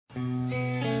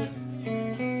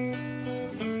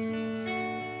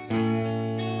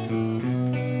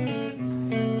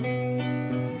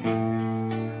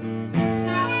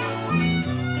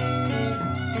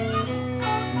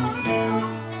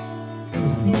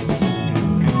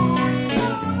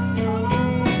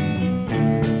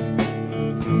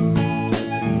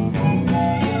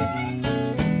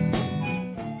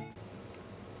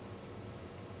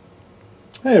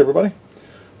Hey everybody,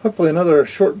 hopefully another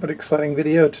short but exciting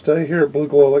video today here at Blue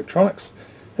Glow Electronics.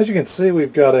 As you can see,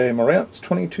 we've got a Marantz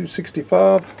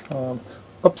 2265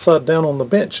 upside down on the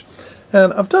bench,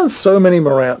 and I've done so many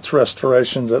Marantz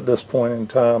restorations at this point in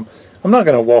time. I'm not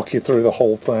going to walk you through the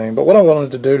whole thing, but what I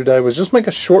wanted to do today was just make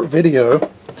a short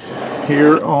video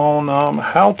here on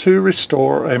how to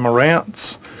restore a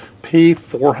Marantz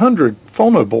P400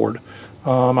 Phono Board.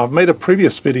 I've made a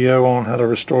previous video on how to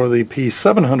restore the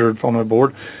P700 Phono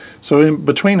Board. So in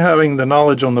between having the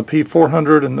knowledge on the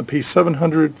P400 and the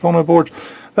P700 Phono Boards,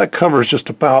 that covers just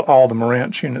about all the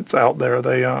Marantz units out there.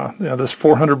 This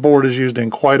 400 board is used in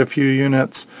quite a few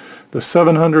units. The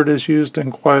 700 is used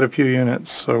in quite a few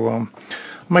units. So I'll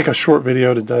make a short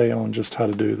video today on just how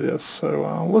to do this.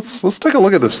 So let's take a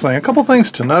look at this thing. A couple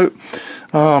things to note.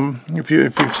 If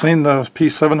you've seen the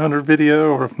P700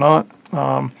 video, or if not,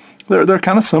 they're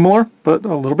kind of similar, but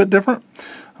a little bit different.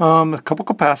 A couple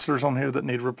capacitors on here that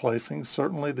need replacing.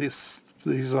 Certainly these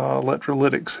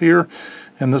electrolytics here,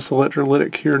 and this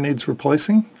electrolytic here needs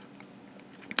replacing.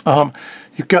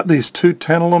 You've got these two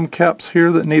tantalum caps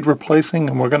here that need replacing,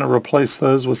 and we're going to replace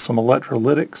those with some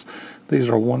electrolytics. These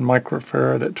are 1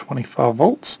 microfarad at 25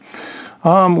 volts.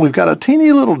 We've got a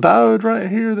teeny little diode right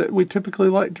here that we typically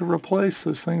like to replace.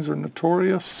 Those things are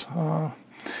notorious.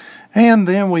 And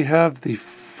then we have the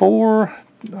 4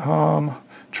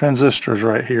 transistors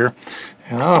right here,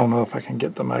 and I don't know if I can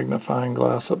get the magnifying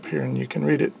glass up here and you can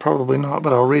read it. Probably not,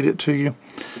 but I'll read it to you.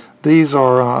 These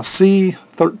are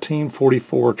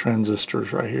C1344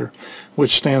 transistors right here,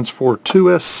 which stands for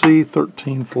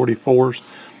 2SC1344s.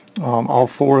 All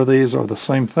 4 of these are the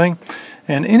same thing,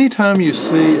 and anytime you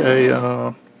see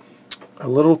a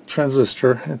little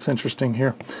transistor, it's interesting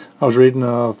here. I was reading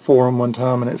a forum one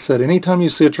time and it said anytime you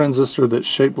see a transistor that's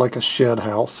shaped like a shed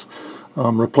house,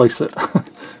 replace it.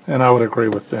 And I would agree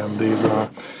with them. These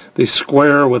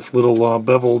square with little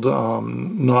beveled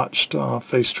notched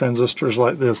face transistors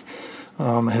like this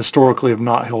historically have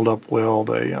not held up well.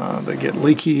 They get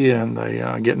leaky and they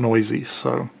get noisy.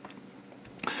 So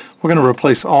we're going to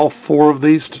replace all 4 of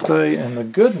these today, and the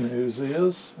good news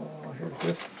is here it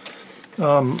is.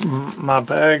 My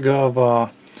bag of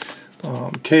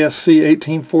KSC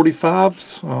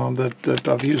 1845s that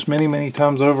I've used many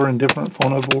times over in different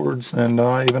phono boards and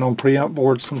even on preamp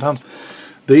boards sometimes.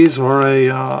 These are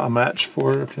a match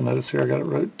for, if you notice here, I got it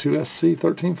wrote 2SC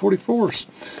 1344s.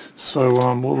 So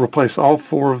we'll replace all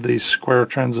 4 of these square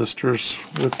transistors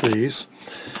with these.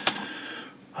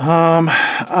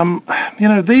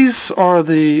 These are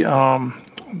the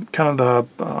kind of the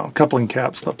coupling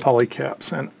caps, the poly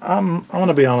caps, and I'm going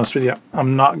to be honest with you,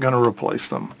 I'm not going to replace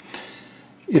them.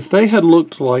 If they had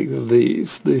looked like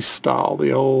these style,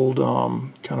 the old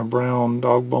kind of brown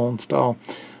dog bone style,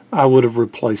 I would have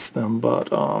replaced them, but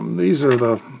these are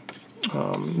the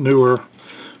newer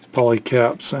poly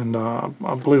caps, and I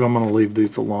believe I'm going to leave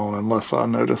these alone unless I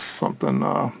notice something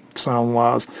sound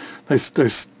wise.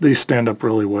 These stand up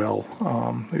really well.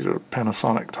 These are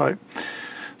Panasonic type.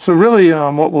 So really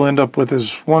what we'll end up with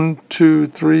is 1, 2,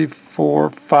 3, 4,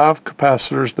 5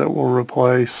 capacitors that we'll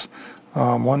replace,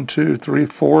 1, 2, 3,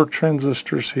 4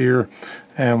 transistors here,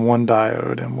 and 1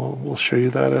 diode, and we'll show you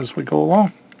that as we go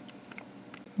along.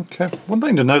 Okay, one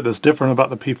thing to note that's different about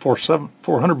the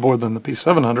P400 board than the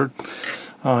P700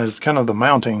 is kind of the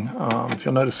mounting. If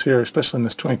you'll notice here, especially in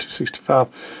this 2265,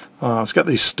 it's got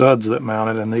these studs that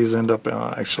mount it, and these end up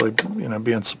actually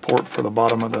being support for the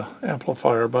bottom of the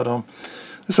amplifier. But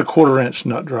it's a 1/4 inch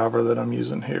nut driver that I'm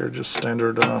using here, just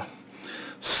standard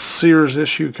Sears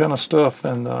issue kind of stuff,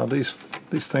 and these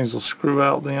things will screw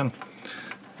out then,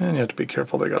 and you have to be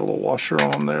careful. They got a little washer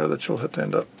on there that you'll have to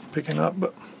end up picking up,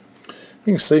 but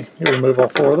you can see, you remove all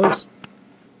 4 of those.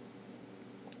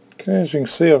 Okay, as you can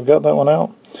see, I've got that one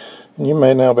out, and you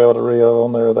may now be able to read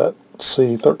on there that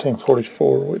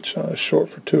C1344, which is short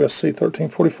for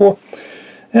 2SC1344.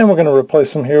 And we're going to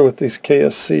replace them here with these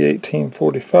KSC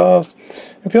 1845s.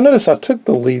 If you'll notice, I took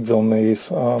the leads on these.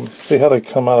 See how they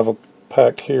come out of a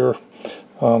pack here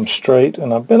straight,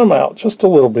 and I bent them out just a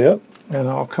little bit. And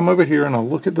I'll come over here and I'll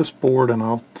look at this board, and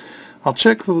I'll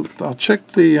check the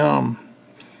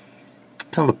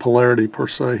kind of the polarity per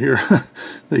se here,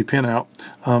 the pinout.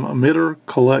 Emitter,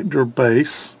 collector,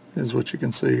 base is what you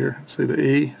can see here. See the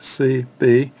E, C,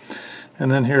 B. And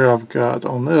then here I've got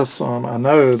on this, I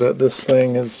know that this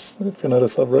thing is, if you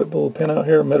notice I've wrote the little pin out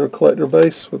here, emitter, collector,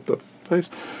 base with the face.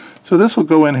 So this will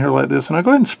go in here like this, and I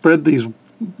go ahead and spread these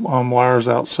wires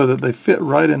out so that they fit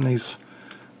right in these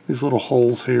little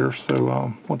holes here.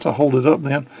 So once I hold it up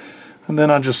then, and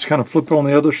then I just kind of flip it on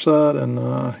the other side and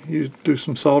you do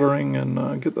some soldering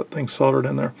and get that thing soldered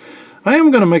in there. I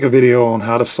am going to make a video on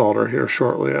how to solder here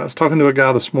shortly. I was talking to a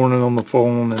guy this morning on the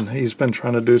phone, and he's been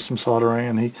trying to do some soldering,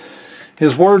 and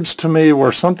his words to me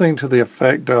were something to the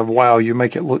effect of, wow, you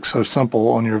make it look so simple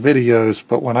on your videos,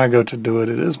 but when I go to do it,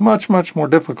 it is much, much more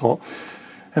difficult.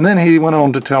 And then he went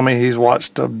on to tell me he's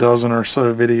watched a dozen or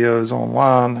so videos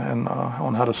online and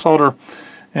on how to solder,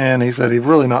 and he said he's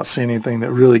really not seen anything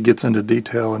that really gets into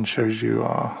detail and shows you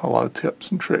a lot of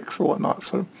tips and tricks or whatnot.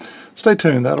 So stay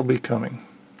tuned, that'll be coming.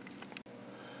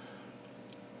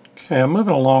 Okay, I'm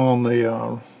moving along on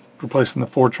the replacing the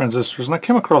 4 transistors, and I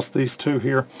came across these two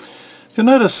here. If you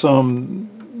notice,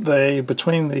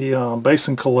 between the base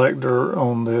and collector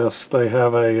on this, they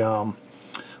have a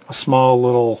small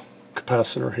little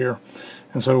capacitor here.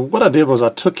 And so what I did was I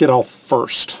took it off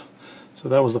first. So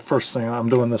that was the first thing. I'm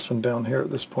doing this one down here at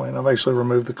this point. I've actually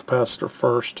removed the capacitor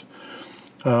first.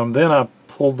 Then I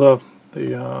pulled the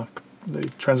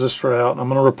transistor out, and I'm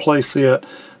going to replace it.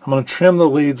 I'm going to trim the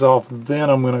leads off, then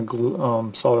I'm going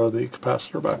to solder the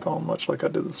capacitor back on, much like I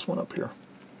did this one up here.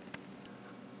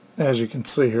 As you can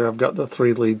see here, I've got the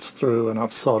 3 leads through, and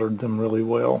I've soldered them really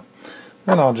well.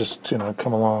 Then I'll just,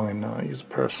 come along and use a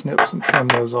pair of snips and trim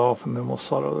those off, and then we'll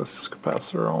solder this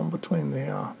capacitor on between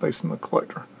the base and the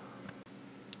collector.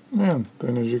 And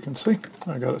then, as you can see,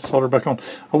 I got it soldered back on.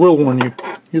 I will warn you,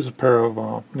 use a pair of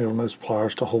needle nose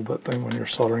pliers to hold that thing when you're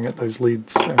soldering it. Those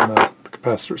leads and the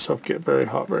capacitor itself get very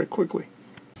hot very quickly.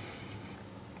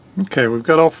 Okay, we've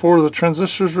got all 4 of the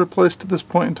transistors replaced at this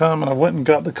point in time, and I went and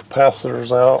got the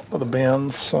capacitors out of the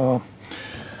bins.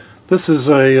 This is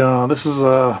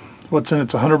what's in it.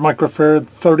 It's 100 microfarad,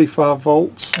 35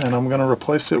 volts, and I'm going to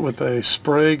replace it with a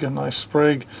Sprague, a nice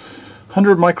Sprague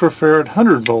 100 microfarad,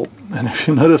 100 volt, and if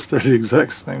you notice, they're the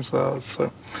exact same size. So,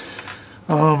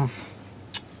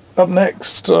 up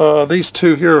next, these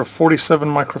two here are 47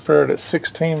 microfarad at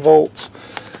 16 volts.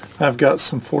 I've got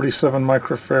some 47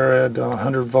 microfarad,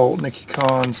 100 volt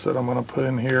Nikons that I'm going to put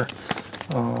in here,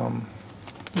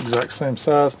 exact same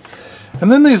size. And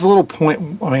then these little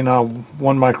 1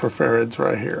 microfarads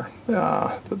right here,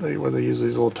 where they use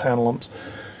these little tantalums.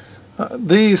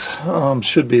 These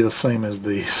should be the same as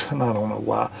these, and I don't know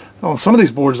why. On some of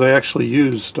these boards they actually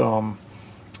used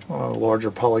larger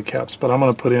polycaps, but I'm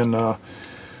going to put in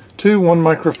 2 1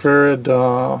 microfarad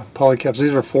polycaps.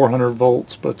 These are 400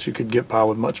 volts, but you could get by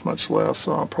with much, much less,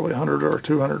 probably 100 or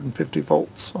 250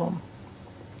 volts. I'm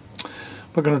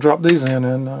going to drop these in,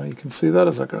 and you can see that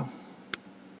as I go.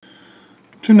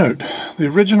 To note, the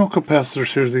original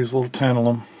capacitors, here's these little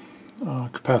tantalum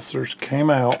capacitors,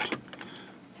 came out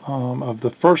of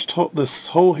the first hole, this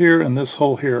hole here and this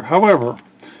hole here. However,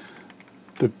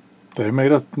 they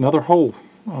made another hole,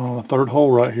 a 3rd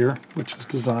hole right here, which is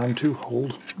designed to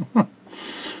hold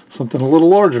something a little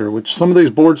larger, which some of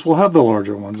these boards will have the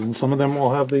larger ones, and some of them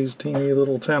will have these teeny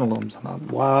little tantalums.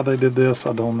 And why they did this,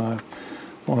 I don't know. I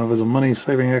don't know if it was a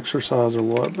money-saving exercise or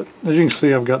what, but as you can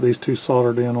see, I've got these 2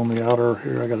 soldered in on the outer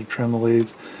here. I got to trim the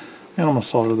leads, and I'm going to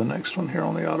solder the next one here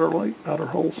on the outer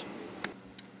holes.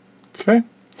 Okay,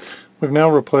 we've now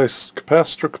replaced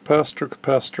capacitor, capacitor,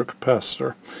 capacitor,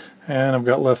 capacitor, and I've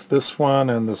got left this one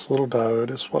and this little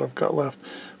diode is what I've got left.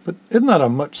 But isn't that a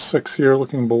much sexier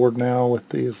looking board now with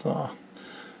these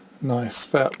nice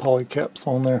fat polycaps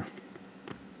on there?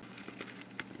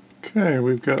 Okay,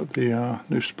 we've got the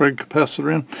new Sprague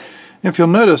capacitor in. If you'll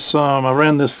notice, I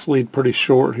ran this lead pretty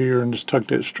short here and just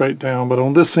tucked it straight down, but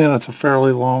on this end it's a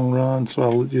fairly long run, so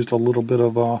I used a little bit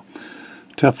of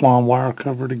Teflon wire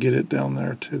cover to get it down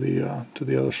there to the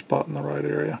other spot in the right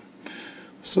area.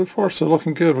 So far, so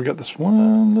looking good. We got this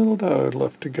one little diode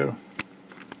left to go.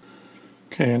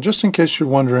 Okay, and just in case you're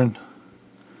wondering,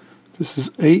 this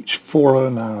is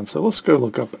H409, so let's go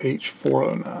look up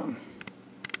H409.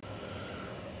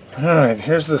 Alright,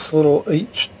 here's this little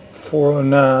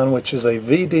H409, which is a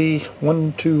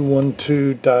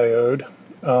VD1212 diode.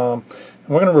 And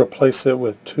we're going to replace it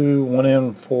with 2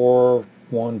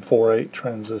 1N4148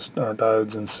 transistor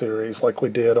diodes in series, like we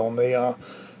did on the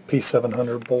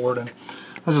P400 board. And I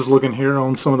was just looking here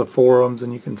on some of the forums,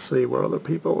 and you can see where other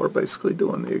people are basically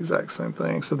doing the exact same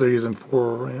thing. So they're using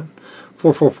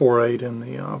 4448, and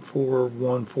the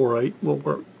 4148 will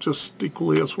work just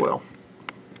equally as well.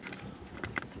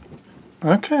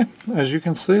 Okay, as you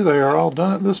can see, they are all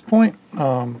done at this point.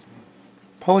 Polycaps,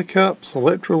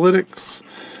 electrolytics,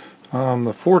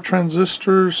 the 4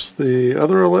 transistors, the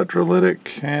other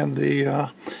electrolytic, and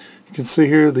the you can see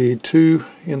here the 2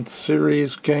 in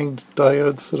series ganged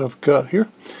diodes that I've got here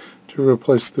to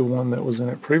replace the one that was in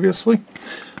it previously.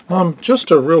 Just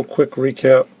a real quick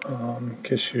recap in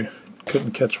case you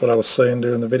couldn't catch what I was saying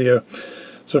during the video.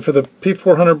 So for the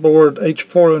P400 board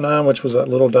H409, which was that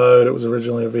little diode, it was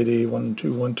originally a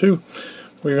VD1212,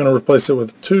 we're going to replace it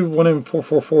with two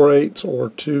 1N4448s or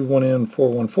two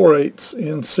 1N4148s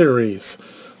in series.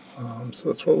 So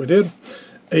that's what we did.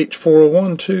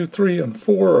 H401, 2, 3, and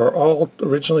 4 are all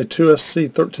originally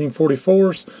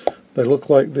 2SC1344s. They look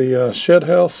like the shed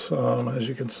house, as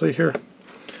you can see here.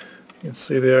 You can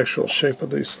see the actual shape of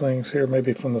these things here,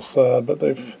 maybe from the side, but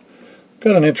they've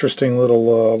got an interesting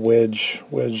little wedge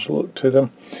look to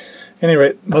them.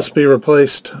 Anyway, must be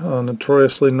replaced.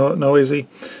 Notoriously noisy.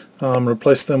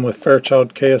 Replace them with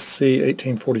Fairchild KSC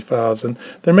 1845s, and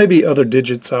there may be other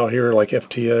digits out here like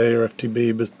FTA or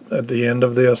FTB, but at the end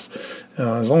of this,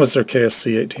 as long as they're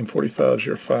KSC 1845s,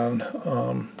 you're fine.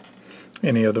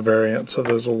 Any of the variants of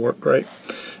those will work great.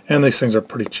 And these things are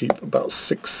pretty cheap, about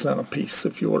 6 cents a piece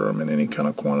if you order them in any kind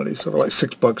of quantity. So for like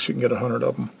 $6 you can get 100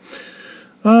 of them.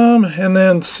 And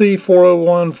then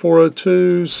C401,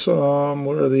 402s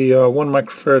were the 1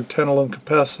 microfarad tantalum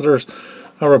capacitors.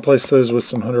 I'll replace those with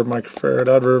some 100 microfarad.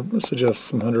 I'd suggest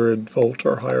some 100 volt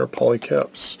or higher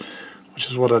polycaps, which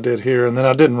is what I did here. And then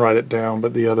I didn't write it down,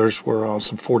 but the others were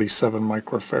some 47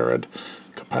 microfarad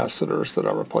capacitors that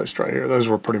I replaced right here. Those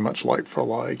were pretty much like for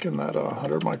like in that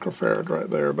 100 microfarad right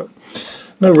there, but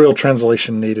no real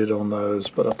translation needed on those.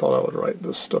 But I thought I would write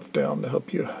this stuff down to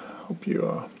help you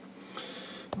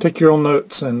take your own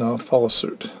notes and follow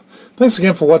suit. Thanks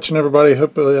again for watching, everybody.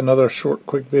 Hopefully another short,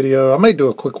 quick video. I may do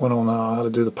a quick one on how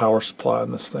to do the power supply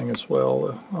in this thing as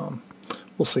well.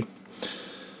 We'll see.